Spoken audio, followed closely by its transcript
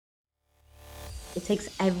It takes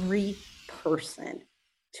every person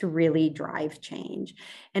to really drive change.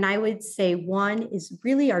 And I would say one is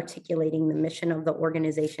really articulating the mission of the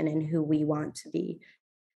organization and who we want to be.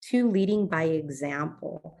 Two, leading by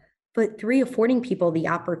example. But three, affording people the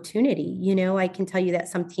opportunity. I can tell you that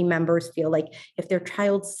some team members feel like if their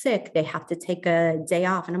child's sick, they have to take a day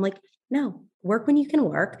off. And I'm like, no, work when you can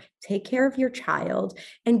work, take care of your child,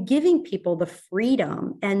 and giving people the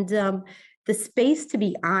freedom and the space to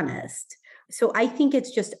be honest. So I think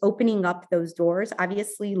it's just opening up those doors,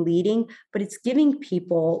 obviously leading, but it's giving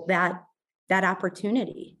people that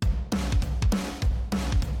opportunity.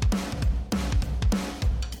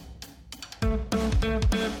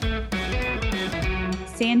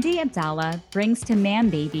 Sandy Abdallah brings to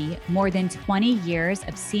MamBaby more than 20 years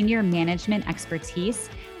of senior management expertise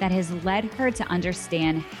that has led her to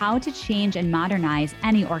understand how to change and modernize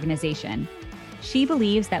any organization. She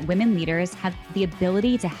believes that women leaders have the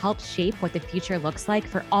ability to help shape what the future looks like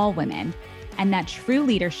for all women, and that true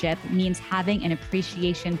leadership means having an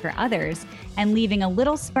appreciation for others and leaving a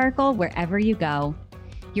little sparkle wherever you go.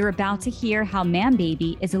 You're about to hear how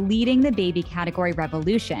MamBaby is leading the baby category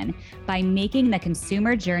revolution by making the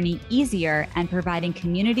consumer journey easier and providing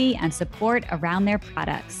community and support around their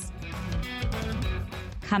products.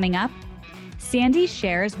 Coming up, Sandy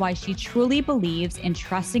shares why she truly believes in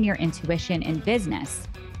trusting your intuition in business,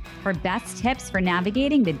 her best tips for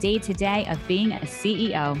navigating the day-to-day of being a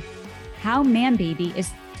CEO, how MamBaby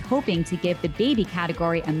is hoping to give the baby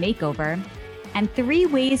category a makeover, and 3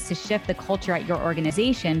 ways to shift the culture at your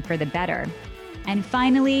organization for the better. And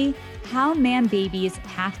finally, how MamBaby's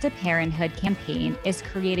Path to Parenthood campaign is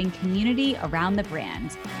creating community around the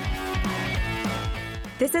brand.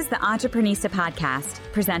 This is the Entreprenista podcast,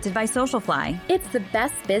 presented by Socialfly. It's the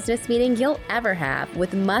best business meeting you'll ever have,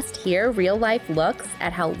 with must-hear real-life looks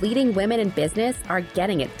at how leading women in business are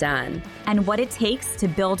getting it done. And what it takes to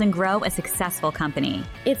build and grow a successful company.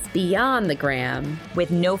 It's beyond the gram.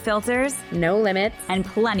 With no filters, no limits, and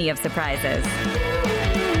plenty of surprises.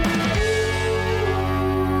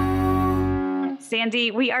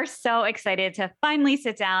 Sandy, we are so excited to finally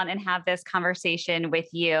sit down and have this conversation with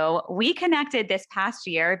you. We connected this past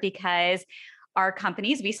year because our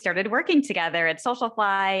companies, we started working together at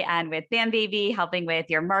Socialfly and with MamBaby, helping with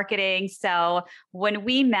your marketing. So when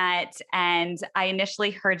we met and I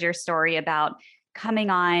initially heard your story about coming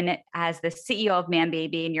on as the CEO of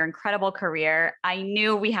MamBaby and your incredible career, I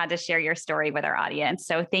knew we had to share your story with our audience.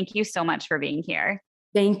 So thank you so much for being here.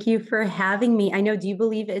 Thank you for having me. I know, do you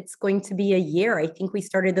believe it's going to be a year? I think we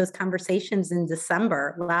started those conversations in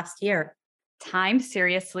December last year. Time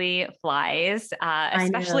seriously flies,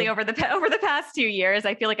 especially over the past 2 years.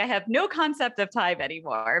 I feel like I have no concept of time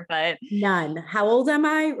anymore, but none. How old am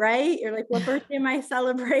I? Right? You're like, what birthday am I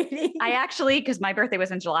celebrating? I actually, because my birthday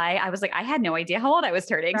was in July, I was like, I had no idea how old I was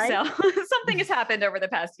turning. Right? So something has happened over the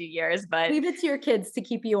past few years, but leave it to your kids to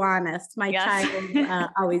keep you honest. My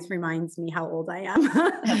child always reminds me how old I am.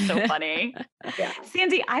 That's so funny. Yeah.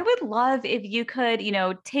 Sandy, I would love if you could,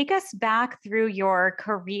 take us back through your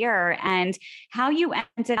career and how you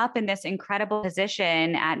ended up in this incredible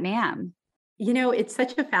position at MAM. It's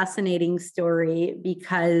such a fascinating story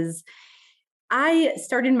because I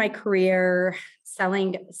started my career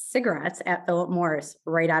selling cigarettes at Philip Morris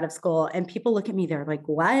right out of school. And people look at me, they're like,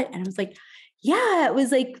 what? And I was like, yeah, it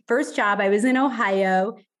was like first job. I was in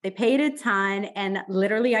Ohio. They paid a ton. And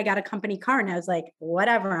literally I got a company car and I was like,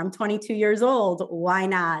 whatever, I'm 22 years old. Why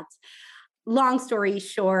not? Long story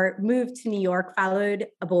short, moved to New York, followed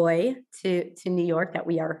a boy to New York that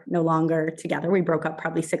we are no longer together. We broke up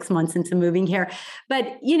probably 6 months into moving here.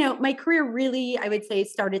 But, my career really, I would say,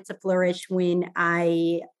 started to flourish when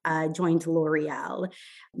I joined L'Oreal,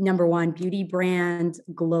 #1 beauty brand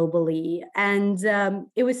globally. And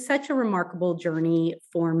it was such a remarkable journey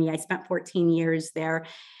for me. I spent 14 years there.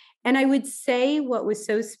 And I would say what was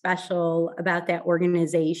so special about that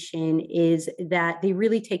organization is that they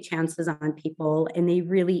really take chances on people and they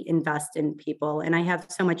really invest in people. And I have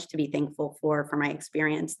so much to be thankful for my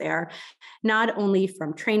experience there, not only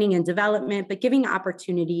from training and development, but giving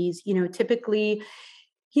opportunities. Typically,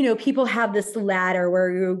 people have this ladder where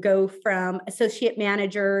you go from associate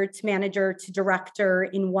manager to director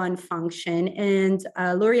in one function. And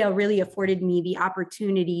L'Oreal really afforded me the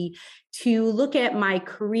opportunity to look at my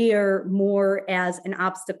career more as an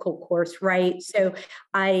obstacle course, right? So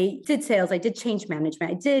I did sales, I did change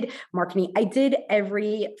management, I did marketing, I did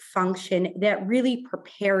every function that really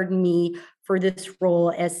prepared me for this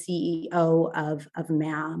role as CEO of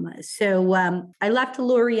MAM. So I left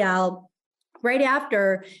L'Oreal right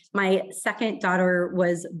after my second daughter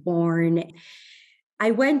was born. I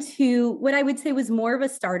went to what I would say was more of a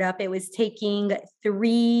startup. It was taking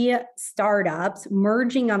 3 startups,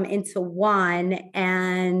 merging them into one,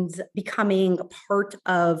 and becoming part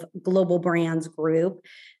of Global Brands Group,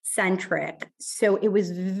 Centric. So it was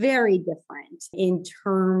very different in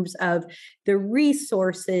terms of the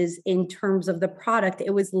resources, in terms of the product.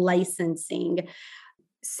 It was licensing.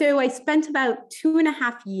 So I spent about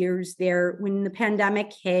 2.5 years there. When the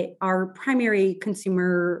pandemic hit, our primary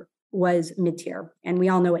consumer was mid-tier. And we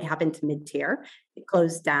all know what happened to mid-tier. It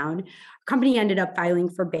closed down. Our company ended up filing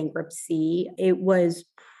for bankruptcy. It was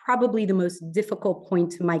probably the most difficult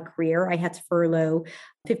point in my career. I had to furlough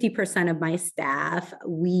 50% of my staff.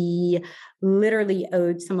 We literally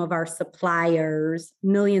owed some of our suppliers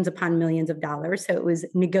millions upon millions of dollars. So it was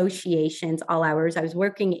negotiations all hours. I was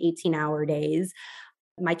working 18-hour days.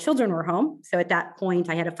 My children were home. So at that point,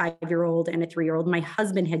 I had a 5-year-old and a 3-year-old. My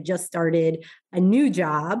husband had just started a new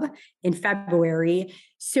job in February.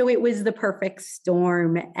 So it was the perfect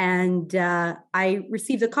storm. And I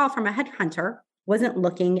received a call from a headhunter, wasn't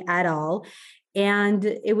looking at all. And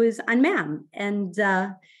it was on MAM. And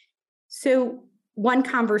so one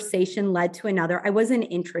conversation led to another. I wasn't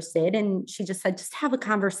interested. And she just said, just have a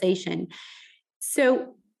conversation.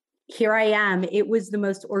 So here I am. It was the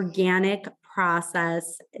most organic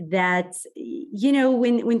process that,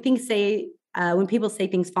 when things when people say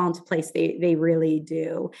things fall into place, they really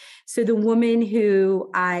do. So the woman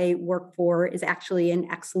who I work for is actually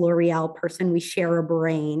an ex-L'Oreal person. We share a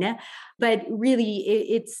brain, but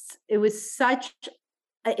really it's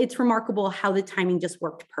remarkable how the timing just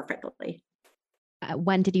worked perfectly.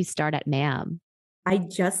 When did you start at MAM? I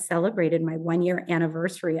just celebrated my 1-year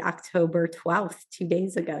anniversary, October 12th, 2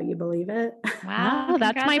 days ago. You believe it? Wow,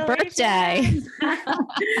 that's my birthday.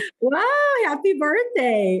 Wow, happy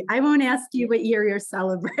birthday. I won't ask you what year you're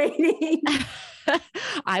celebrating.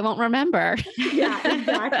 I won't remember. Yeah,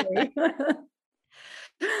 exactly.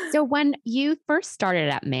 So when you first started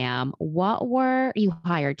at MAM, what were you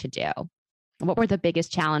hired to do? What were the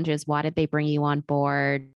biggest challenges? Why did they bring you on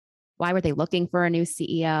board? Why were they looking for a new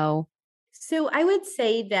CEO? So I would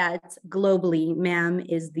say that globally, MAM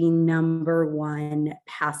is the #1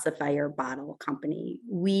 pacifier bottle company.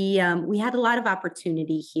 We had a lot of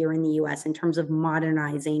opportunity here in the U.S. in terms of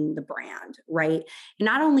modernizing the brand, right? And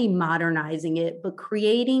not only modernizing it, but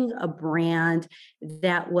creating a brand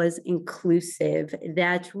that was inclusive,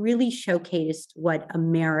 that really showcased what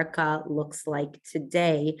America looks like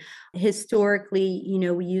today. Historically,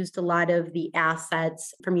 we used a lot of the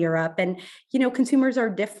assets from Europe, and consumers are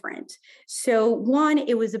different. So one,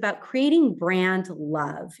 it was about creating brand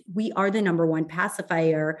love. We are the #1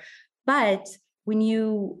 pacifier, but when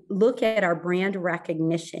you look at our brand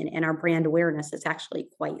recognition and our brand awareness, it's actually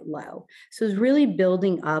quite low. So it's really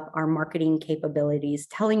building up our marketing capabilities,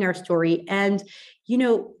 telling our story, and,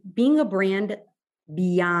 being a brand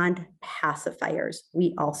beyond pacifiers.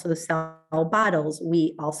 We also sell bottles.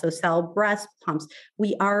 We also sell breast pumps.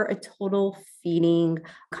 We are a total feeding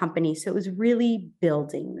company. So it was really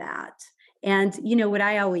building that. And what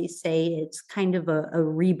I always say, it's kind of a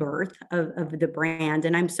rebirth of the brand.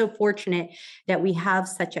 And I'm so fortunate that we have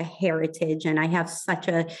such a heritage, and I have such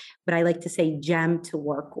what I like to say, gem to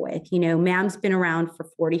work with. MAM's been around for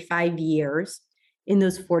 45 years. In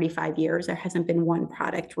those 45 years, there hasn't been one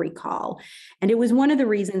product recall. And it was one of the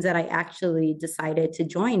reasons that I actually decided to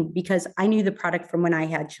join, because I knew the product from when I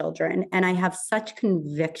had children, and I have such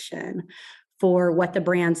conviction for what the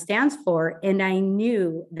brand stands for. And I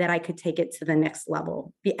knew that I could take it to the next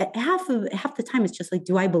level. Half the time, it's just like,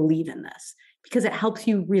 do I believe in this? Because it helps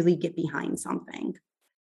you really get behind something.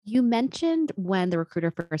 You mentioned when the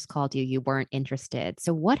recruiter first called you, you weren't interested.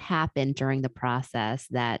 So what happened during the process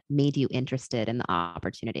that made you interested in the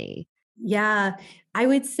opportunity? Yeah, I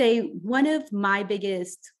would say one of my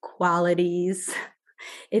biggest qualities,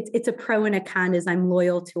 it's a pro and a con, is I'm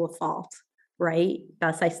loyal to a fault. Right.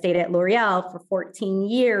 Thus, I stayed at L'Oreal for 14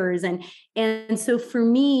 years. And so for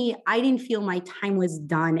me, I didn't feel my time was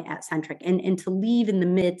done at Centric. And to leave in the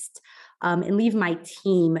midst and leave my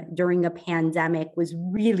team during a pandemic was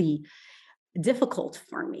really difficult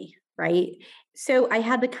for me. Right. So I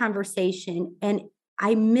had the conversation, and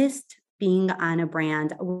I missed being on a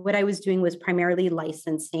brand. What I was doing was primarily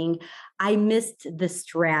licensing. I missed the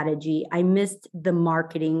strategy. I missed the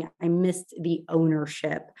marketing. I missed the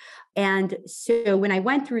ownership. And so when I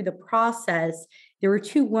went through the process, there were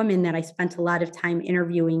 2 women that I spent a lot of time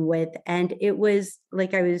interviewing with. And it was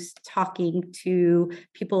like I was talking to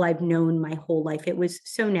people I've known my whole life. It was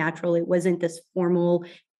so natural. It wasn't this formal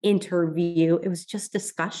interview. It was just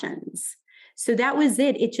discussions. So that was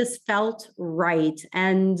it. It just felt right.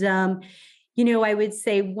 And, I would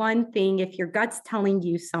say one thing, if your gut's telling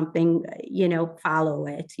you something, follow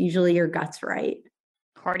it. Usually your gut's right.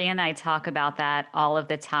 Courtney and I talk about that all of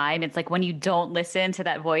the time. It's like when you don't listen to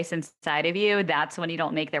that voice inside of you, that's when you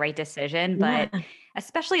don't make the right decision. But Yeah.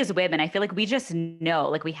 especially as women, I feel like we just know,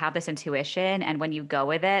 like we have this intuition. And when you go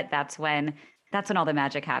with it, that's when all the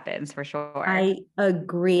magic happens for sure. I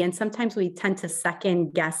agree. And sometimes we tend to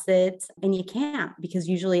second guess it, and you can't because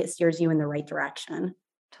usually it steers you in the right direction.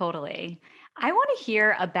 Totally. I want to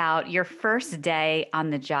hear about your first day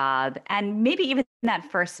on the job and maybe even that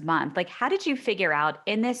first month. Like, how did you figure out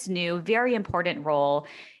in this new, very important role,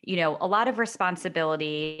 a lot of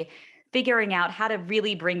responsibility, figuring out how to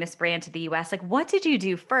really bring this brand to the US? Like, what did you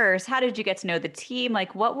do first? How did you get to know the team?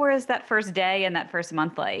 Like, what was that first day and that first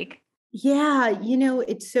month like? Yeah,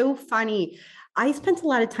 it's so funny. I spent a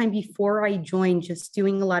lot of time before I joined just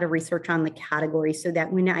doing a lot of research on the category so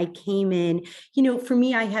that when I came in, for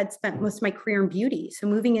me, I had spent most of my career in beauty. So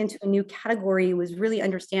moving into a new category was really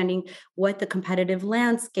understanding what the competitive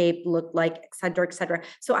landscape looked like, et cetera, et cetera.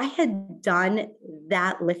 So I had done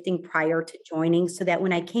that lifting prior to joining so that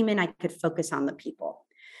when I came in, I could focus on the people.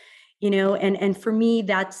 And for me,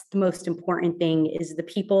 that's the most important thing is the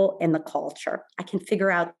people and the culture. I can figure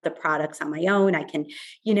out the products on my own. I can,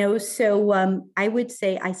 so I would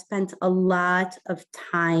say I spent a lot of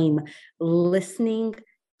time listening,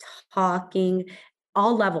 talking,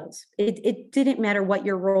 all levels. It didn't matter what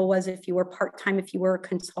your role was, if you were part-time, if you were a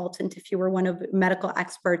consultant, if you were one of medical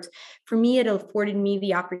experts. For me, it afforded me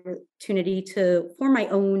the opportunity to form my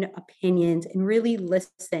own opinions and really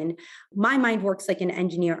listen. My mind works like an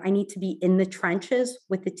engineer. I need to be in the trenches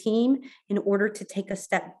with the team in order to take a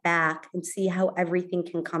step back and see how everything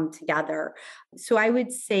can come together. So I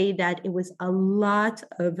would say that it was a lot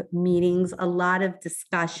of meetings, a lot of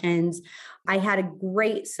discussions. I had a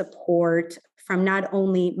great support from not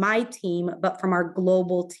only my team, but from our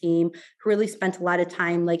global team who really spent a lot of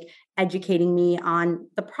time like educating me on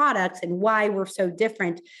the products and why we're so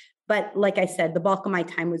different. But like I said, the bulk of my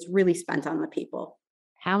time was really spent on the people.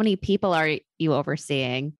 How many people are you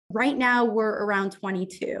overseeing? Right now, we're around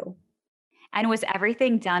 22. And was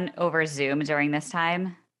everything done over Zoom during this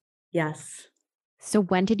time? Yes. So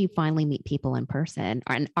when did you finally meet people in person?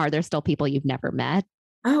 And are there still people you've never met?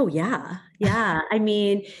 Oh, yeah. Yeah. I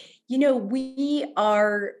mean, we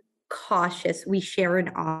are cautious. We share an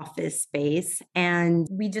office space and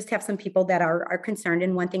we just have some people that are concerned.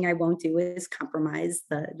 And one thing I won't do is compromise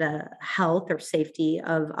the health or safety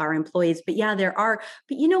of our employees. But yeah, there are.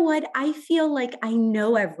 But you know what? I feel like I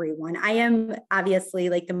know everyone. I am obviously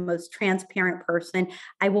like the most transparent person.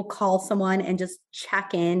 I will call someone and just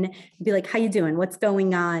check in, be like, how you doing? What's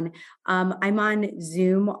going on? I'm on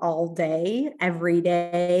Zoom all day, every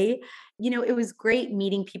day. It was great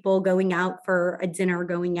meeting people, going out for a dinner,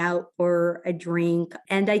 going out for a drink.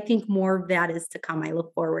 And I think more of that is to come. I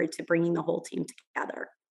look forward to bringing the whole team together.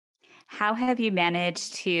 How have you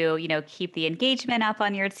managed to, keep the engagement up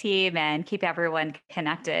on your team and keep everyone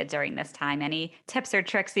connected during this time? Any tips or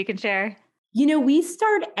tricks you can share? We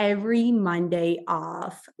start every Monday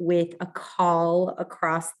off with a call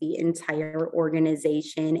across the entire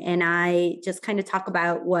organization. And I just kind of talk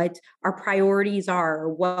about what our priorities are,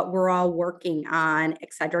 what we're all working on,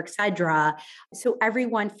 et cetera, et cetera. So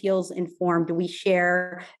everyone feels informed. We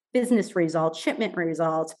share business results, shipment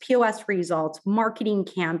results, POS results, marketing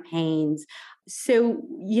campaigns. So,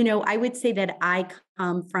 I would say that I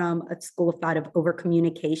come from a school of thought of over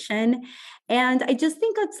communication. And I just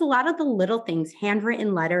think it's a lot of the little things,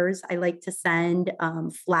 handwritten letters. I like to send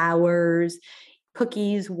flowers,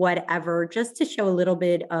 cookies, whatever, just to show a little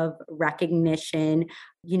bit of recognition.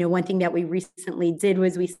 One thing that we recently did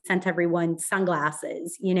was we sent everyone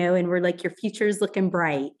sunglasses, and we're like, your future's looking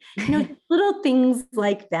bright. Little things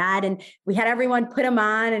like that. And we had everyone put them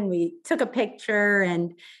on and we took a picture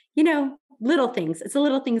and, little things. It's the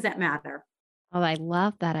little things that matter. Oh, I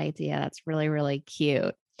love that idea. That's really, really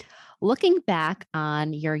cute. Looking back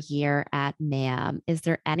on your year at MAM, is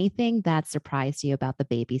there anything that surprised you about the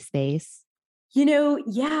baby space?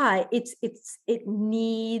 Yeah, it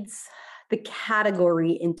needs the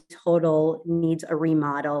category in total needs a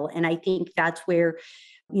remodel. And I think that's where,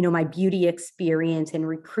 my beauty experience and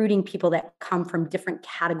recruiting people that come from different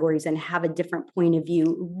categories and have a different point of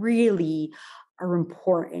view really are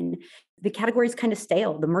important. The category is kind of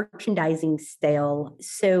stale, the merchandising stale.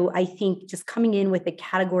 So I think just coming in with a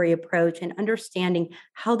category approach and understanding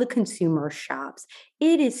how the consumer shops,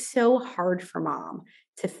 it is so hard for mom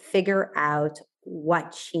to figure out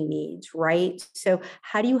what she needs, right? So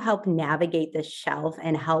how do you help navigate the shelf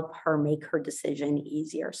and help her make her decision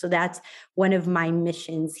easier? So that's one of my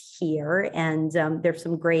missions here. And there's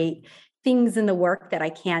some great things in the work that I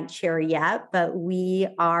can't share yet, but we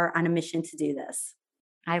are on a mission to do this.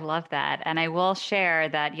 I love that. And I will share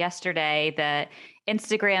that yesterday, the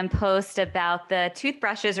Instagram post about the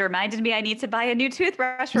toothbrushes reminded me I need to buy a new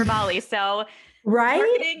toothbrush for Molly. So Right?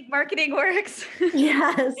 marketing works.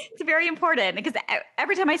 Yes. It's very important because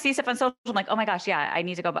every time I see stuff on social, I'm like, oh my gosh, yeah, I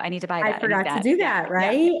need to buy I that. I need forgot to that. do Yeah. that, Yeah.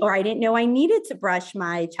 right? Or I didn't know I needed to brush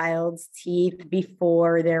my child's teeth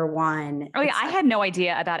before they're one, Oh yeah. I etc. had no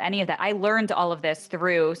idea about any of that. I learned all of this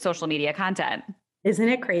through social media content. Isn't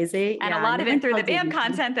it crazy? And a Yeah, lot of never it through the told you BAM these things.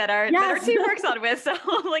 content that our Yes. team works on with. So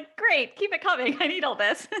I'm like, great, keep it coming. I need all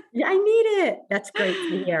this. Yeah, I need it. That's great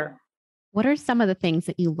to hear. What are some of the things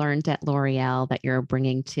that you learned at L'Oreal that you're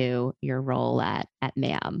bringing to your role at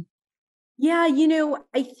MAM? Yeah,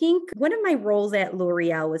 I think one of my roles at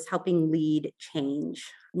L'Oreal was helping lead change.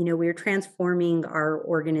 We were transforming our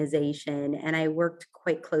organization, and I worked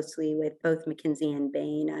quite closely with both McKinsey and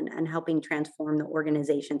Bain on helping transform the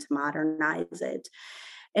organization to modernize it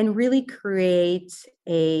and really create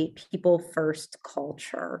a people first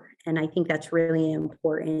culture. And I think that's really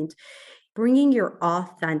important. Bringing your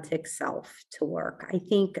authentic self to work. I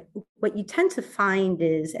think what you tend to find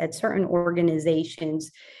is at certain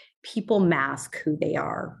organizations, people mask who they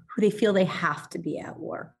are, who they feel they have to be at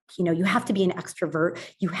work. You have to be an extrovert,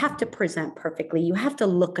 you have to present perfectly, you have to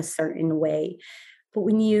look a certain way. But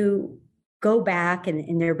when you go back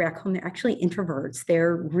and they're back home, they're actually introverts.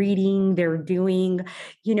 They're reading, they're doing,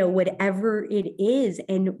 whatever it is.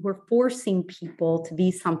 And we're forcing people to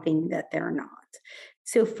be something that they're not.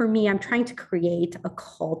 So for me, I'm trying to create a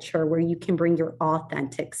culture where you can bring your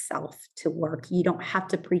authentic self to work. You don't have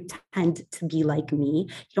to pretend to be like me.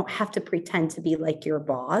 You don't have to pretend to be like your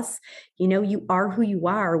boss. You are who you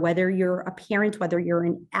are, whether you're a parent, whether you're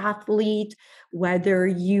an athlete, whether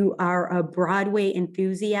you are a Broadway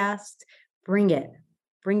enthusiast, bring it.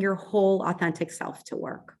 Bring your whole authentic self to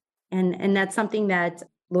work. And that's something that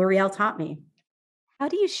L'Oreal taught me. How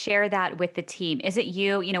do you share that with the team? Is it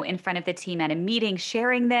you, in front of the team at a meeting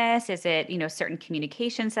sharing this? Is it, certain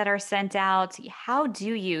communications that are sent out? How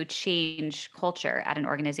do you change culture at an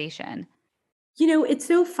organization? It's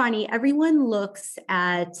so funny. Everyone looks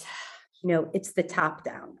at, it's the top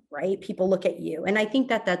down, right? People look at you. And I think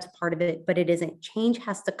that that's part of it, but it isn't. Change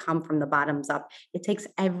has to come from the bottoms up. It takes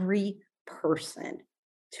every person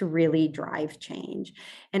to really drive change.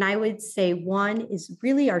 And I would say one is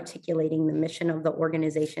really articulating the mission of the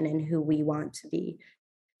organization and who we want to be.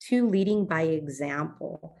 Two, leading by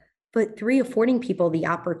example. But three, affording people the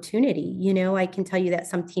opportunity. I can tell you that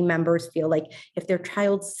some team members feel like if their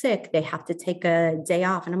child's sick, they have to take a day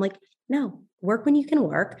off. And I'm like, no, work when you can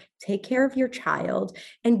work, take care of your child,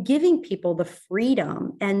 and giving people the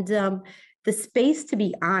freedom and the space to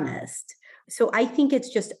be honest. So I think it's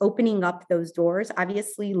just opening up those doors,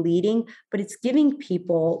 obviously leading, but it's giving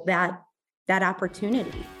people that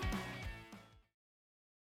opportunity.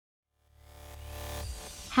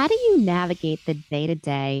 How do you navigate the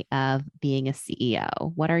day-to-day of being a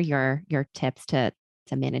CEO? What are your tips to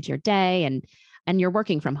manage your day and you're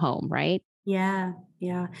working from home, right? Yeah,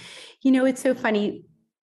 yeah. It's so funny.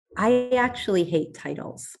 I actually hate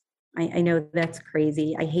titles. I know that's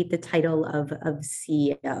crazy. I hate the title of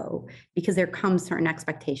CEO because there comes certain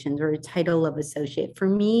expectations or a title of associate. For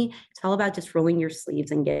me, it's all about just rolling your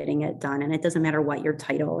sleeves and getting it done. And it doesn't matter what your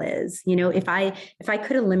title is. If I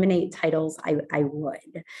could eliminate titles, I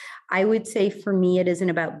would. I would say for me, it isn't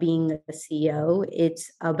about being a CEO. It's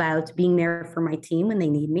about being there for my team when they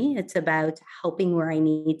need me. It's about helping where I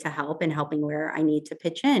need to help and helping where I need to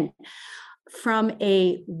pitch in. From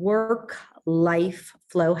a work life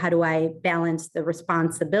flow, how do I balance the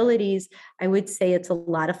responsibilities? I would say it's a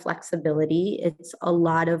lot of flexibility. It's a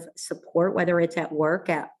lot of support, whether it's at work,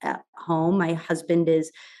 at home. My husband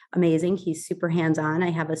is amazing. He's super hands-on. I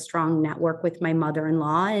have a strong network with my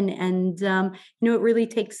mother-in-law, and it really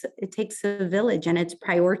takes a village, and it's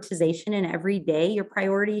prioritization. And every day your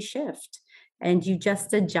priorities shift, and you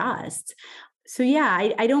just adjust. So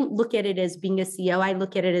yeah, I don't look at it as being a CEO. I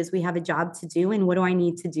look at it as we have a job to do, and what do I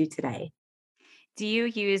need to do today? Do you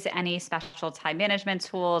use any special time management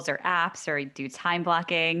tools or apps or do time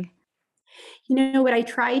blocking? What I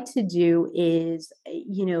try to do is,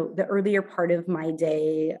 the earlier part of my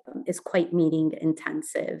day is quite meeting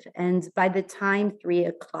intensive. And by the time 3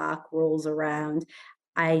 o'clock rolls around,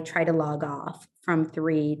 I try to log off from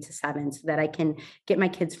 3 to 7 so that I can get my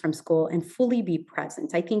kids from school and fully be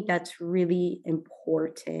present. I think that's really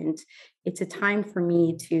important. It's a time for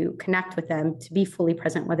me to connect with them, to be fully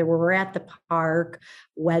present, whether we're at the park,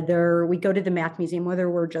 whether we go to the math museum, whether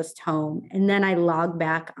we're just home. And then I log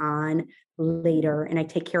back on later and I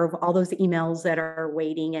take care of all those emails that are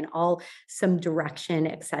waiting and all some direction,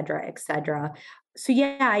 et cetera, et cetera. So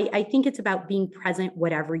yeah, I think it's about being present,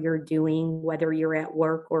 whatever you're doing, whether you're at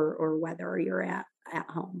work or whether you're at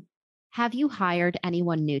home. Have you hired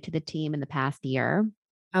anyone new to the team in the past year?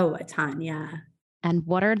 Oh, a ton, yeah. And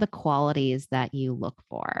what are the qualities that you look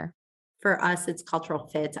for? For us, it's cultural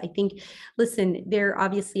fit. I think, listen, there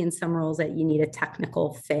obviously in some roles that you need a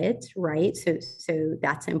technical fit, right? So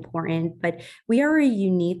that's important. But we are a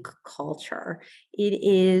unique culture. It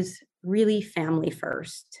is really family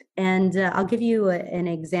first. And I'll give you an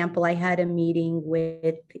example. I had a meeting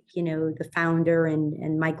with, the founder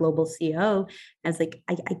and my global CEO. I was like,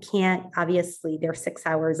 I can't, obviously they're 6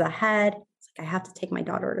 hours ahead. I have to take my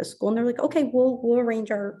daughter to school. And they're like, okay, we'll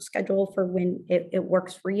arrange our schedule for when it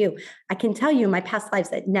works for you. I can tell you in my past lives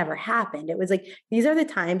that never happened. It was like, these are the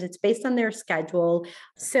times, it's based on their schedule.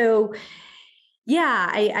 So yeah,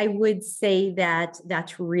 I would say that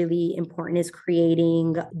that's really important, is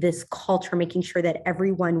creating this culture, making sure that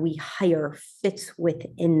everyone we hire fits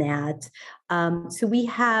within that. So we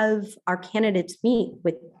have our candidates meet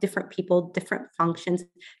with different people, different functions,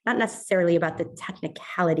 not necessarily about the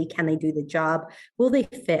technicality. Can they do the job? Will they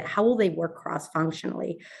fit? How will they work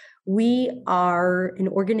cross-functionally? We are an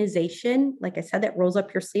organization, like I said, that rolls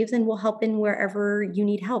up your sleeves and will help in wherever you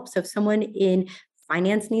need help. So if someone in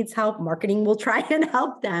finance needs help, marketing will try and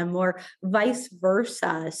help them, or vice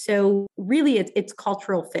versa. So really it's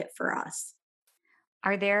cultural fit for us.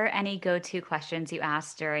 Are there any go-to questions you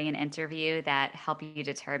ask during an interview that help you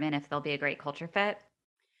determine if they'll be a great culture fit?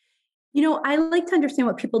 I like to understand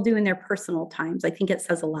what people do in their personal times. I think it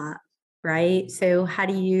says a lot, right? So, how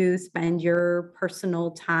do you spend your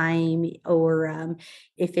personal time? Or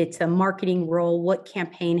if it's a marketing role, what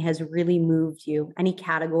campaign has really moved you? Any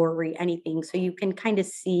category, anything. So you can kind of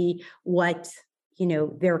see what,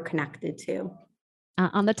 they're connected to.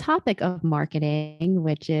 On the topic of marketing,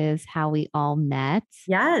 which is how we all met,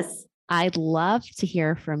 Yes. I'd love to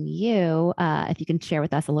hear from you if you can share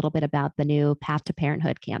with us a little bit about the new Path to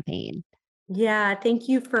Parenthood campaign. Yeah. Thank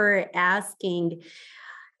you for asking.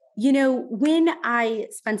 When I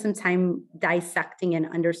spent some time dissecting and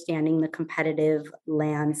understanding the competitive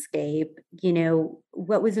landscape,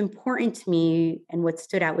 what was important to me and what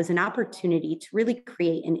stood out was an opportunity to really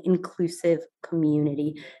create an inclusive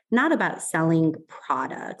community, not about selling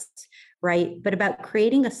products, right? But about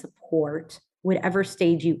creating a support, whatever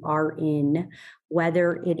stage you are in,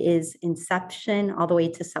 whether it is inception all the way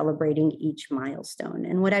to celebrating each milestone.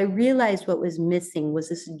 And what I realized what was missing was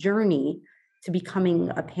this journey to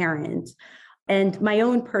becoming a parent. And my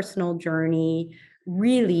own personal journey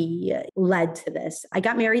really led to this. I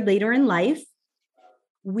got married later in life.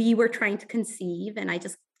 We were trying to conceive, and I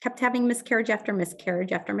just kept having miscarriage after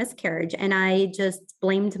miscarriage after miscarriage. And I just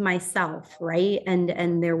blamed myself, right?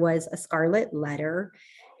 And there was a scarlet letter.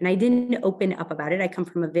 And I didn't open up about it. I come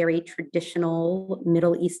from a very traditional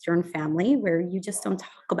Middle Eastern family where you just don't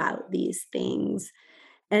talk about these things.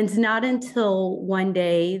 And not until one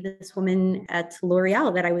day, this woman at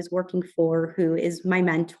L'Oreal that I was working for, who is my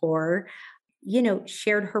mentor,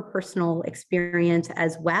 shared her personal experience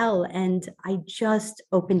as well. And I just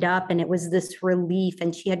opened up, and it was this relief.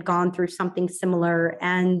 And she had gone through something similar.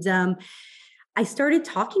 And I started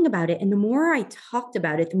talking about it. And the more I talked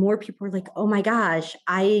about it, the more people were like, oh my gosh,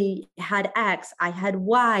 I had X, I had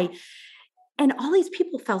Y. And all these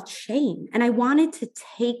people felt shame. And I wanted to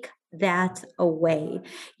take that away.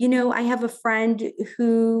 I have a friend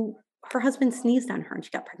who her husband sneezed on her and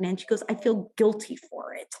she got pregnant. She goes, I feel guilty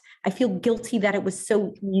for it. I feel guilty that it was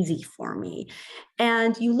so easy for me.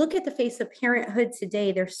 And you look at the face of parenthood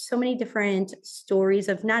today, there's so many different stories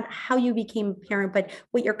of not how you became a parent, but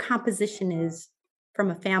what your composition is from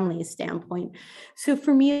a family standpoint. So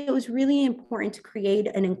for me, it was really important to create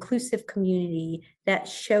an inclusive community that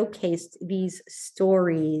showcased these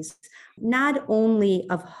stories, not only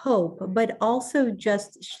of hope, but also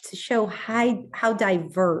just to show how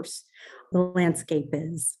diverse the landscape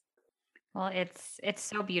is. Well, it's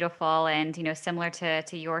so beautiful and similar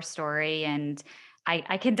to your story. And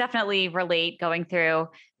I can definitely relate going through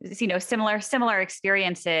similar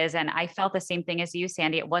experiences. And I felt the same thing as you,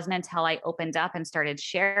 Sandy. It wasn't until I opened up and started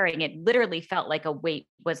sharing, it literally felt like a weight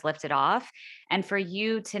was lifted off. And for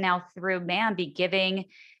you to now through MAM be giving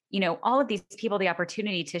all of these people the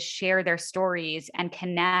opportunity to share their stories and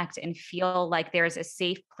connect and feel like there's a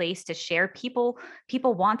safe place to share. People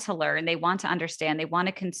want to learn, they want to understand, they want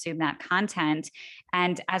to consume that content.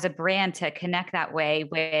 And as a brand, to connect that way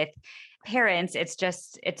with parents, it's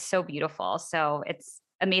so beautiful. So it's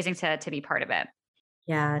amazing to be part of it.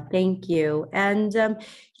 Yeah, thank you. And,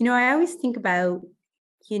 I always think about,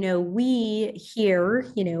 we here,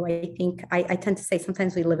 I think I tend to say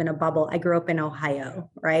sometimes we live in a bubble. I grew up in Ohio,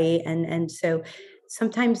 right? And so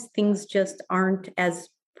sometimes things just aren't as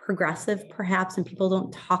progressive perhaps, and people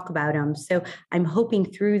don't talk about them. So I'm hoping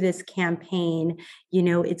through this campaign,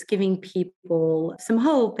 it's giving people some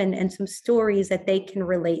hope and some stories that they can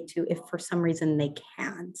relate to if for some reason they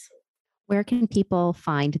can't. Where can people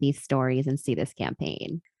find these stories and see this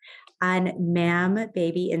campaign? On Mam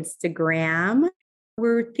Baby Instagram.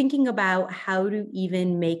 We're thinking about how to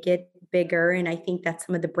even make it bigger. And I think that's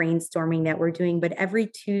some of the brainstorming that we're doing. But every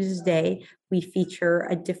Tuesday, we feature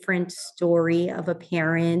a different story of a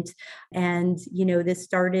parent. And, this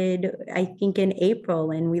started, I think, in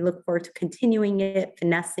April. And we look forward to continuing it,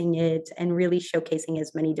 finessing it, and really showcasing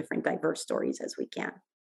as many different diverse stories as we can.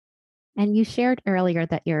 And you shared earlier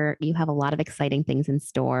that you have a lot of exciting things in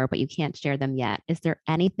store, but you can't share them yet. Is there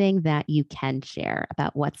anything that you can share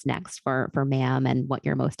about what's next for Mam and what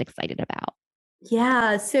you're most excited about?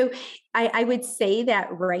 Yeah, so I would say that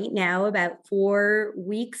right now, about 4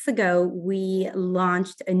 weeks ago, we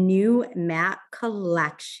launched a new mat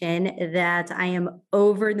collection that I am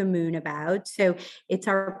over the moon about. So it's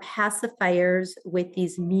our pacifiers with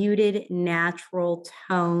these muted natural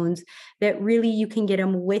tones that really you can get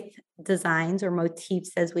them with designs or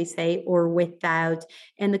motifs, as we say, or without.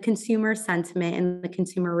 And the consumer sentiment and the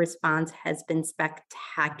consumer response has been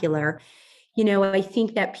spectacular. I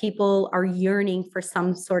think that people are yearning for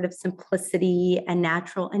some sort of simplicity and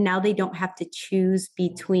natural, and now they don't have to choose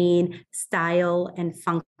between style and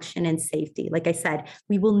function and safety. Like I said,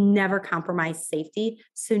 we will never compromise safety.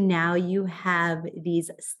 So now you have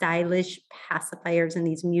these stylish pacifiers and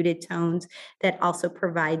these muted tones that also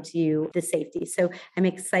provide you the safety. So I'm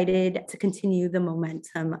excited to continue the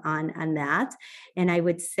momentum on that. And I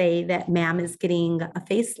would say that Mam is getting a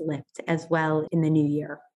facelift as well in the new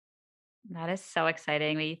year. That is so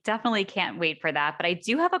exciting. We definitely can't wait for that. But I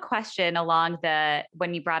do have a question along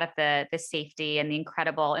when you brought up the safety and the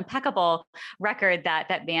incredible, impeccable record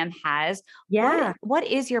that Mam has. Yeah. What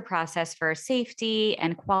is your process for safety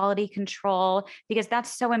and quality control? Because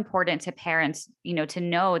that's so important to parents, to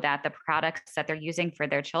know that the products that they're using for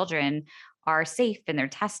their children are safe and they're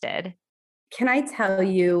tested. Can I tell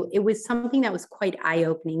you, it was something that was quite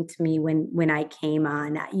eye-opening to me when I came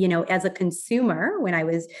on. As a consumer, when I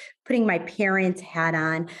was putting my parent hat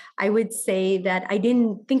on, I would say that I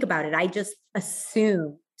didn't think about it. I just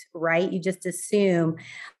assumed, right? You just assume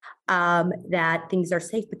that things are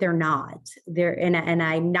safe, but they're not. And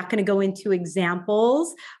I'm not going to go into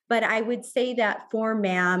examples, but I would say that for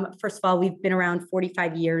Mam, first of all, we've been around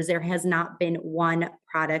 45 years. There has not been one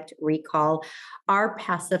product recall. Our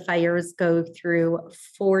pacifiers go through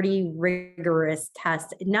 40 rigorous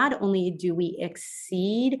tests. Not only do we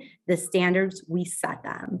exceed the standards, we set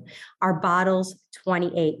them. Our bottles,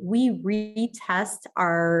 28. We retest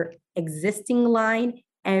our existing line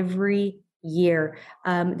every year.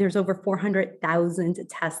 There's over 400,000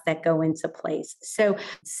 tests that go into place. So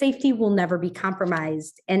safety will never be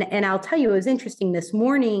compromised. And I'll tell you, it was interesting. This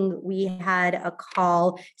morning, we had a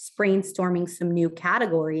call brainstorming some new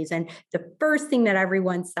categories. And the first thing that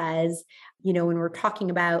everyone says, when we're talking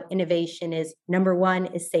about innovation is number one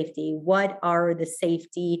is safety. What are the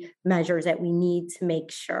safety measures that we need to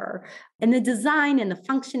make sure? And the design and the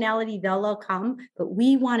functionality, they'll all come, but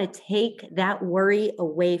we want to take that worry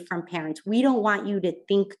away from parents. We don't want you to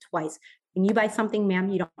think twice. When you buy something, Mam,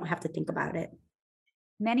 you don't have to think about it.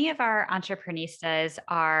 Many of our entrepreneuristas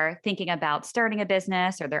are thinking about starting a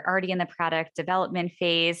business or they're already in the product development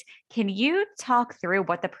phase. Can you talk through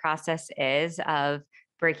what the process is of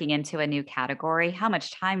breaking into a new category? How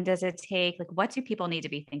much time does it take? Like, what do people need to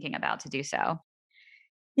be thinking about to do so?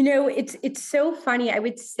 It's so funny. I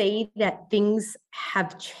would say that things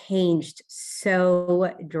have changed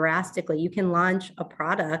so drastically. You can launch a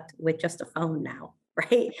product with just a phone now,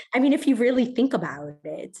 right? I mean, if you really think about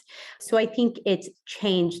it. So I think it's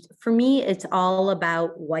changed. For me, it's all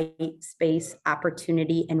about white space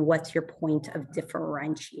opportunity and what's your point of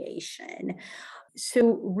differentiation.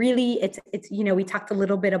 So really it's we talked a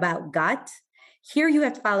little bit about gut. Here you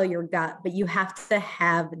have to follow your gut, but you have to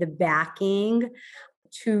have the backing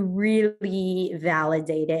to really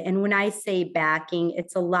validate it. And when I say backing,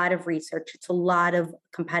 it's a lot of research, it's a lot of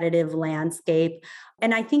competitive landscape.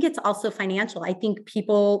 And I think it's also financial. I think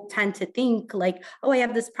people tend to think like, oh, I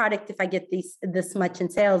have this product if I get this much in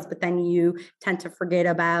sales, but then you tend to forget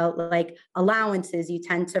about like allowances, you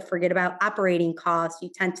tend to forget about operating costs,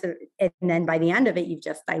 and then by the end of it, you've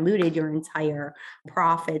just diluted your entire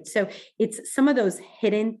profit. So it's some of those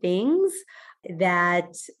hidden things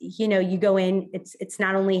that, you go in, it's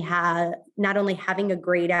not only having a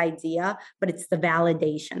great idea, but it's the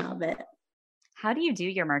validation of it. How do you do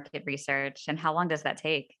your market research and how long does that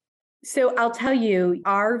take? So I'll tell you,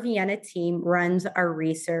 our Vienna team runs our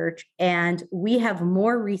research, and we have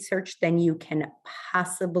more research than you can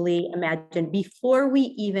possibly imagine before we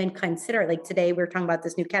even consider. Like today, we're talking about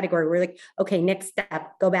this new category. We're like, okay, next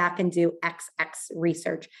step, go back and do XX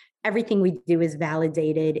research. Everything we do is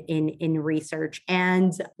validated in research,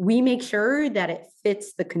 and we make sure that it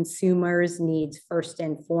fits the consumer's needs first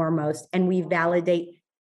and foremost. And we validate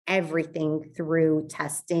everything through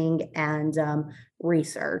testing and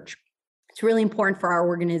research. It's really important for our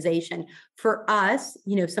organization. For us,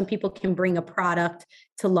 some people can bring a product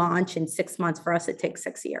to launch in 6 months. For us, it takes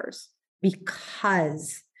 6 years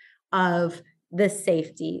because of the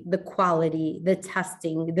safety, the quality, the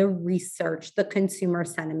testing, the research, the consumer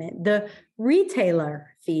sentiment, the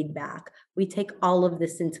retailer feedback. We take all of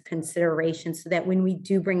this into consideration so that when we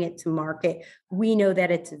do bring it to market, we know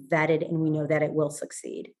that it's vetted and we know that it will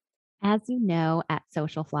succeed. As you know, at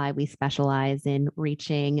Socialfly, we specialize in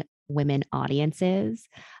reaching women audiences.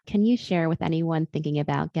 Can you share with anyone thinking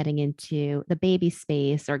about getting into the baby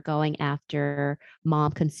space or going after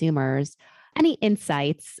mom consumers any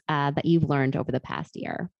insights that you've learned over the past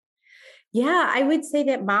year? Yeah, I would say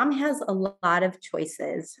that mom has a lot of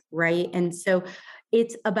choices, right? And so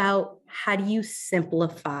it's about how do you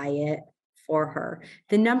simplify it for her?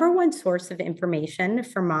 The number one source of information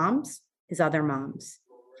for moms is other moms.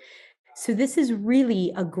 So this is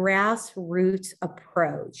really a grassroots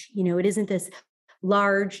approach. It isn't this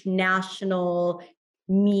large national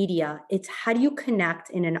media. It's how do you connect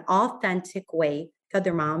in an authentic way to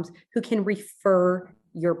other moms who can refer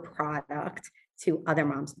your product to other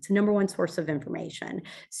moms. It's the number one source of information.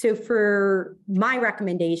 So for my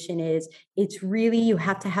recommendation is it's really, you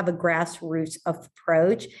have to have a grassroots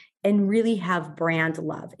approach and really have brand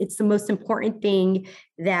love. It's the most important thing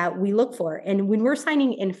that we look for. And when we're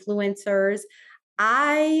signing influencers,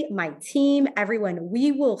 my team, everyone,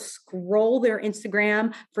 we will scroll their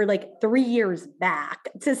Instagram for like 3 years back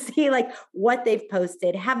to see like what they've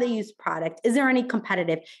posted. Have they used product? Is there any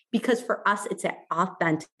competitive? Because for us, it's an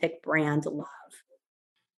authentic brand love.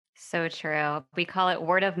 So true. We call it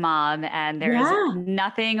word of mom, and there is Yeah.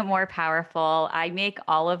 nothing more powerful. I make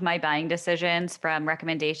all of my buying decisions from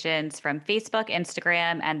recommendations from Facebook,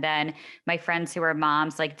 Instagram, and then my friends who are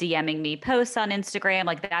moms like DMing me posts on Instagram.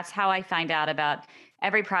 Like that's how I find out about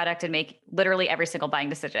every product and make literally every single buying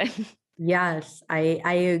decision. Yes, I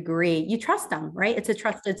agree. You trust them, right? It's a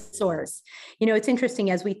trusted source. It's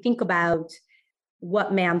interesting as we think about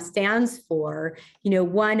what MAM stands for.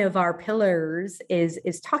 One of our pillars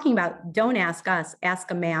is talking about don't ask us,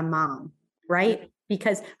 ask a MAM mom, right?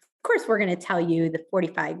 Because of course we're going to tell you the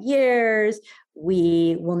 45 years,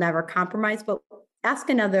 we will never compromise, but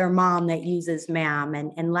ask another mom that uses MAM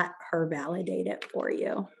and let her validate it for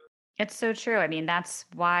you. It's so true. I mean, that's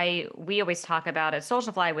why we always talk about at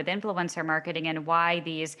Socialfly with influencer marketing and why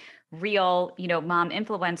these real, mom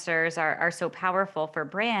influencers are so powerful for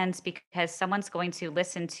brands because someone's going to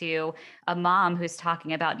listen to a mom who's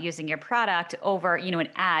talking about using your product over, an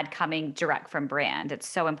ad coming direct from brand. It's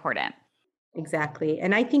so important. Exactly.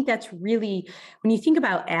 And I think that's really, when you think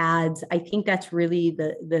about ads, I think that's really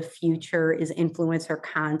the future is influencer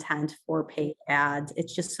content for paid ads.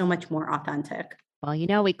 It's just so much more authentic.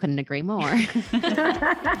 Well, we couldn't agree more.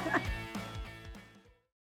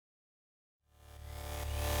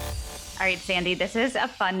 All right, Sandy, this is a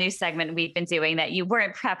fun new segment we've been doing that you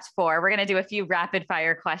weren't prepped for. We're going to do a few rapid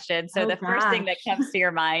fire questions. So first thing that comes to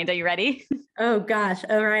your mind, are you ready? Oh gosh.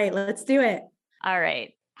 All right, let's do it. All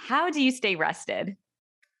right. How do you stay rested?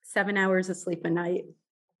 7 hours of sleep a night.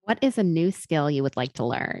 What is a new skill you would like to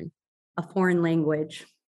learn? A foreign language.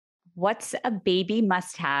 What's a baby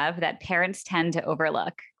must have that parents tend to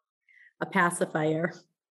overlook? A pacifier.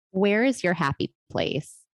 Where is your happy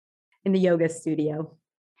place? In the yoga studio.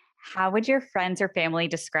 How would your friends or family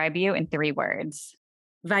describe you in 3 words?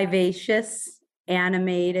 Vivacious,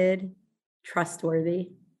 animated,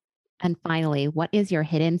 trustworthy. And finally, what is your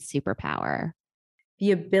hidden superpower?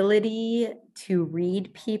 The ability to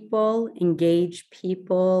read people, engage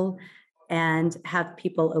people, and have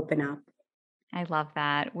people open up. I love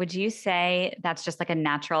that. Would you say that's just like a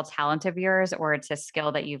natural talent of yours, or it's a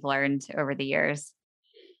skill that you've learned over the years?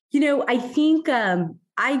 I think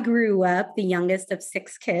I grew up the youngest of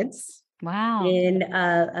six kids Wow. in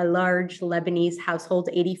a large Lebanese household,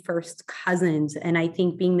 81st cousins. And I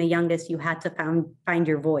think being the youngest, you had to find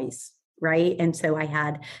your voice, right? And so I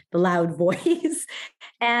had the loud voice.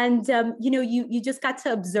 And, you just got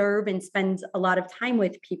to observe and spend a lot of time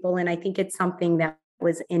with people. And I think it's something that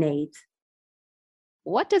was innate.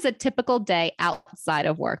 What does a typical day outside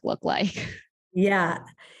of work look like? Yeah.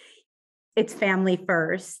 It's family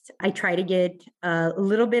first. I try to get a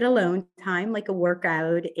little bit alone time, like a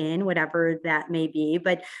workout in, whatever that may be.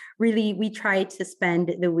 But really, we try to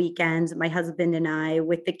spend the weekends, my husband and I,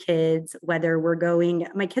 with the kids, whether we're going,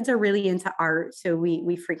 my kids are really into art. So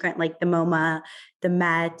we frequent like the MoMA, the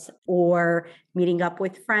Met, or meeting up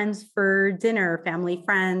with friends for dinner, family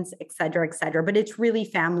friends, et cetera, et cetera. But it's really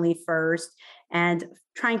family first. And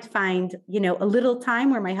trying to find, a little time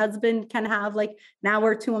where my husband can have like an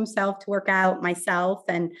hour to himself to work out, myself,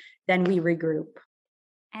 and then we regroup.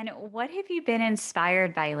 And what have you been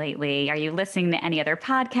inspired by lately? Are you listening to any other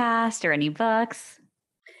podcast or any books?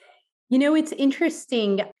 It's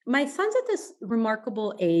interesting. My son's at this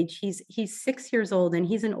remarkable age. He's 6 years old and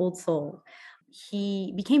he's an old soul.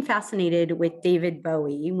 He became fascinated with David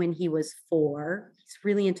Bowie when he was 4. He's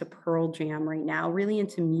really into Pearl Jam right now, really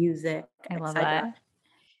into music, I love etc. that.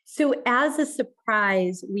 So as a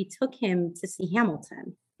surprise, we took him to see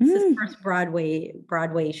Hamilton. It's his first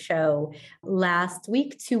Broadway show last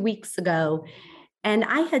week, 2 weeks ago. And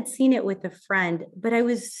I had seen it with a friend, but I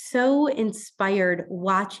was so inspired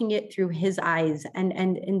watching it through his eyes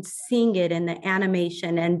and seeing it and the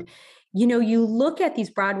animation. And, you look at these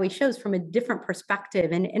Broadway shows from a different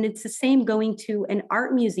perspective. And it's the same going to an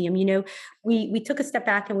art museum. We took a step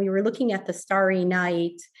back and we were looking at the Starry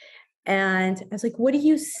Night. And I was like, what do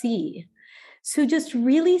you see? So just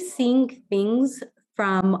really seeing things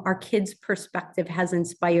from our kids' perspective has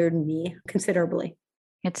inspired me considerably.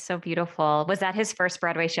 It's so beautiful. Was that his first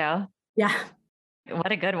Broadway show? Yeah,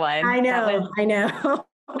 What a good one. I That was, know. I know.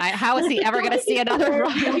 How is he ever going to see another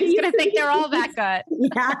Broadway? He's going to think they're all that good.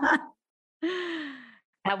 Yeah.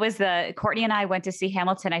 that was Courtney and I went to see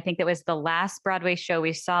Hamilton. I think that was the last Broadway show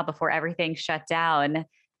we saw before everything shut down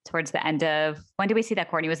towards the end of, when did we see that,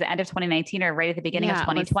 Courtney? Was it the end of 2019 or right at the beginning of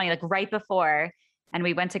 2020, like right before? And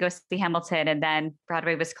we went to go see Hamilton and then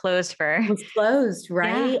Broadway was closed for. It was closed,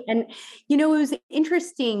 right? Yeah. And, it was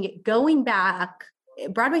interesting going back.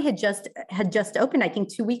 Broadway had just opened, I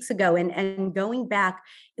think 2 weeks ago. And going back,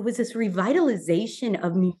 it was this revitalization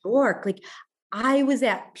of New York. Like I was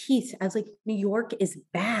at peace. I was like, New York is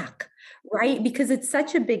back, right? Because it's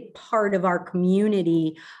such a big part of our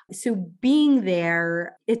community. So being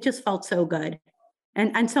there, it just felt so good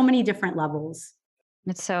and so many different levels.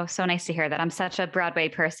 It's so nice to hear that. I'm such a Broadway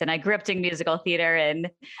person. I grew up doing musical theater and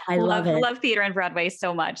I love it. love theater and Broadway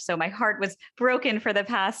so much. So my heart was broken for the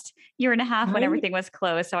past year and a half when everything was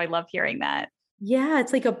closed. So I love hearing that. Yeah,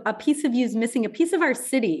 it's like a piece of you is missing, a piece of our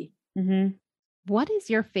city. Mm-hmm. What is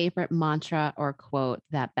your favorite mantra or quote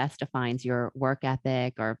that best defines your work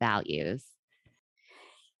ethic or values?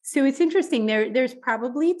 So it's interesting. There's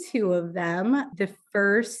probably two of them. The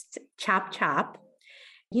first, chop chop.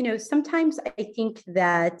 Sometimes I think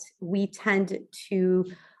that we tend to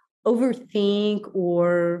overthink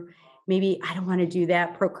or maybe I don't want to do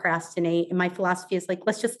that, procrastinate. And my philosophy is like,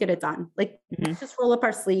 let's just get it done. Like, let's just roll up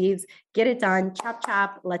our sleeves, get it done, chop,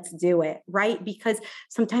 chop, let's do it. Right. Because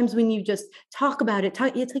sometimes when you just talk about it,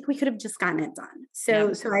 it's like we could have just gotten it done.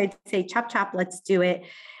 So I'd say chop, chop, let's do it.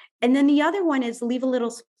 And then the other one is leave a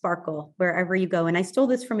little sparkle wherever you go. And I stole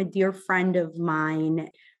this from a dear friend of mine.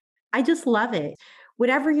 I just love it.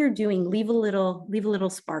 Whatever you're doing, leave a little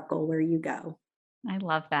sparkle where you go. I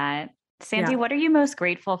love that. Sandy, what are you most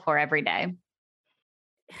grateful for every day?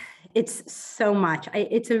 It's so much.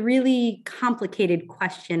 It's a really complicated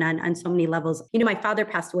question on so many levels. My father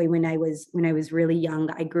passed away when I was really young.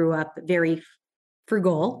 I grew up very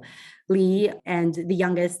frugally and the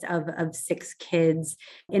youngest of six kids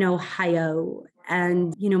in Ohio.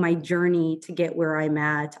 And, my journey to get where I'm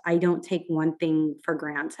at, I don't take one thing for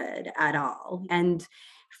granted at all. And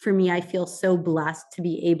for me, I feel so blessed to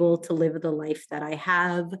be able to live the life that I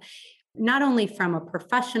have, not only from a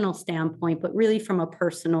professional standpoint, but really from a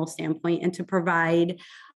personal standpoint, and to provide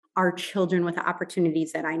our children with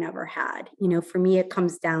opportunities that I never had. For me, it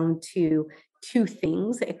comes down to two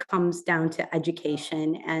things. It comes down to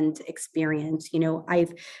education and experience. I'm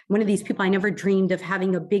one of these people, I never dreamed of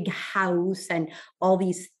having a big house and all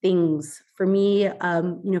these things For me,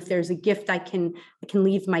 if there's a gift I can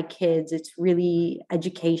leave my kids, it's really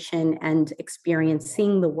education and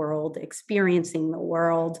experiencing the world,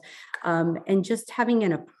 and just having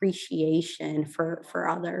an appreciation for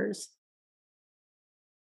others.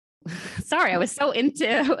 Sorry, I was so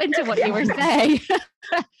into what you were saying.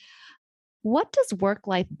 What does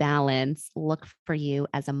work-life balance look for you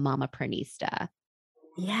as a mamaprenista?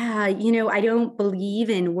 Yeah, I don't believe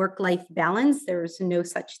in work-life balance. There's no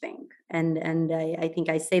such thing. And I think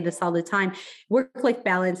I say this all the time. Work-life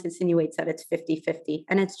balance insinuates that it's 50-50,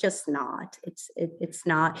 and it's just not. It's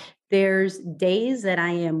not. There's days that I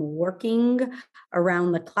am working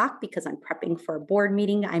around the clock because I'm prepping for a board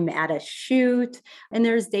meeting, I'm at a shoot, and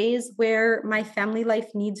there's days where my family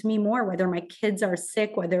life needs me more, whether my kids are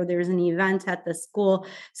sick, whether there's an event at the school.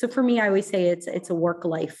 So for me, I always say it's a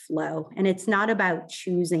work-life flow, and it's not about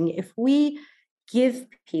choosing. If we give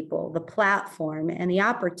people the platform and the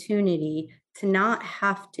opportunity to not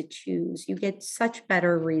have to choose, you get such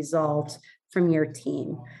better results from your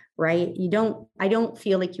team, right? I don't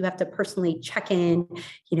feel like you have to personally check in,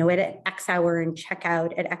 at X hour and check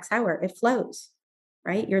out at X hour. It flows,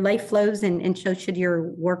 right? Your life flows, and so should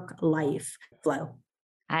your work life flow.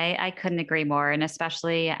 I couldn't agree more. And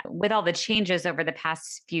especially with all the changes over the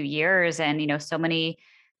past few years, and, so many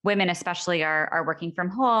women especially are working from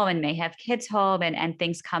home and may have kids home and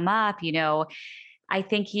things come up, I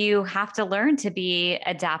think you have to learn to be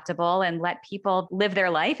adaptable and let people live their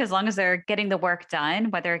life as long as they're getting the work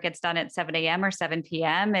done, whether it gets done at 7 a.m. or 7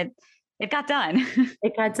 p.m. It got done.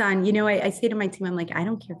 It got done. I say to my team, I'm like, I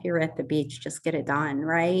don't care if you're at the beach, just get it done.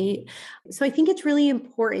 Right. So I think it's really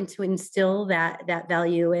important to instill that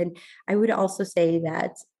value. And I would also say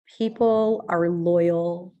that people are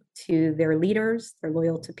loyal to their leaders. They're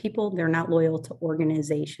loyal to people. They're not loyal to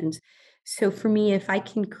organizations. So for me, if I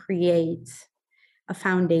can create a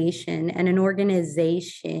foundation and an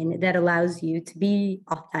organization that allows you to be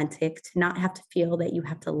authentic, to not have to feel that you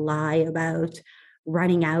have to lie about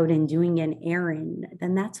running out and doing an errand,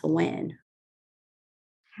 then that's a win.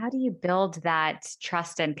 How do you build that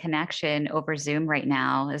trust and connection over Zoom right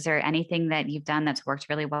now? Is there anything that you've done that's worked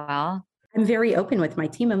really well? I'm very open with my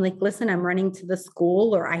team. I'm like, listen, I'm running to the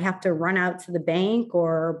school, or I have to run out to the bank,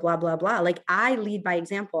 or blah, blah, blah. Like, I lead by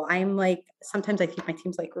example. I'm like, sometimes I think my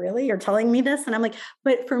team's like, really? You're telling me this? And I'm like,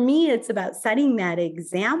 but for me, it's about setting that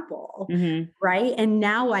example. Mm-hmm. Right. And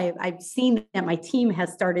now I've seen that my team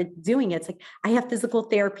has started doing it. It's like, I have physical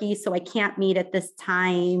therapy, so I can't meet at this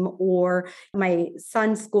time, or my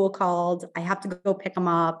son's school called, I have to go pick him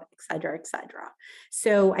up, et cetera, et cetera.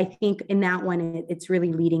 So I think in that one, it's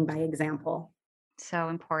really leading by example. So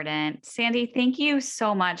important. Sandy, thank you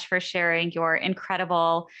so much for sharing your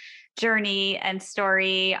incredible journey and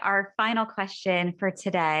story. Our final question for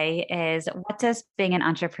today is, what does being an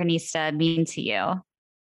entreprenista mean to you?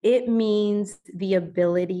 It means the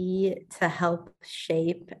ability to help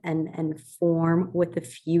shape and form what the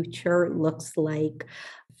future looks like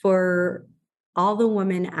for all the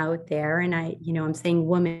women out there. And I'm saying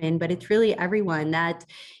women, but it's really everyone, that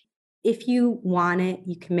if you want it,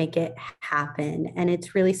 you can make it happen. And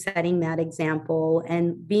it's really setting that example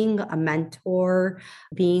and being a mentor,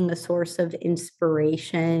 being a source of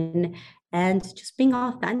inspiration, and just being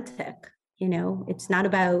authentic. It's not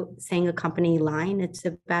about saying a company line. It's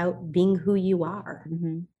about being who you are.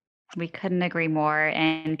 Mm-hmm. We couldn't agree more,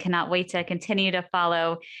 and cannot wait to continue to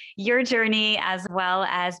follow your journey as well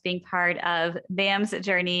as being part of BAM's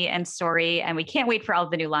journey and story. And we can't wait for all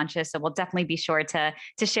of the new launches. So we'll definitely be sure to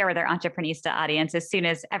share with our Entreprenista audience as soon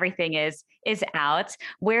as everything is out.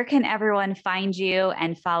 Where can everyone find you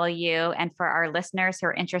and follow you? And for our listeners who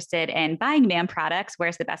are interested in buying MAM products,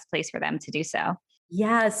 where's the best place for them to do so?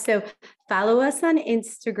 Yeah. So follow us on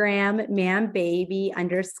Instagram,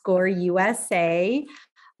 mambaby_USA.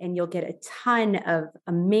 And you'll get a ton of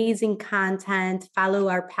amazing content. Follow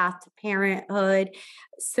our path to parenthood.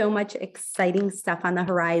 So much exciting stuff on the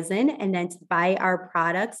horizon. And then to buy our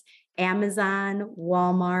products, Amazon,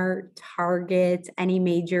 Walmart, Target, any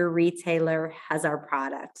major retailer has our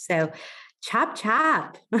product. So chop,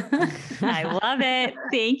 chop. I love it.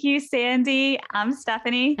 Thank you, Sandy. I'm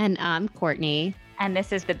Stephanie. And I'm Courtney. And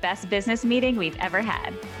this is the best business meeting we've ever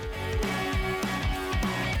had.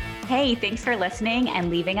 Hey, thanks for listening and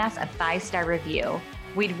leaving us a 5-star review.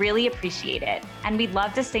 We'd really appreciate it. And we'd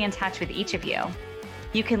love to stay in touch with each of you.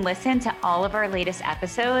 You can listen to all of our latest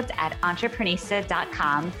episodes at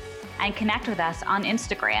Entreprenista.com and connect with us on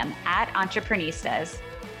Instagram at Entreprenistas.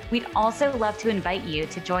 We'd also love to invite you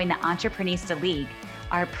to join the Entreprenista League,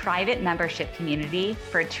 our private membership community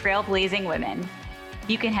for trailblazing women.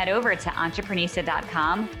 You can head over to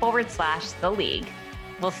Entreprenista.com/the league.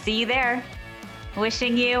 We'll see you there.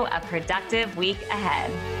 Wishing you a productive week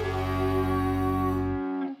ahead.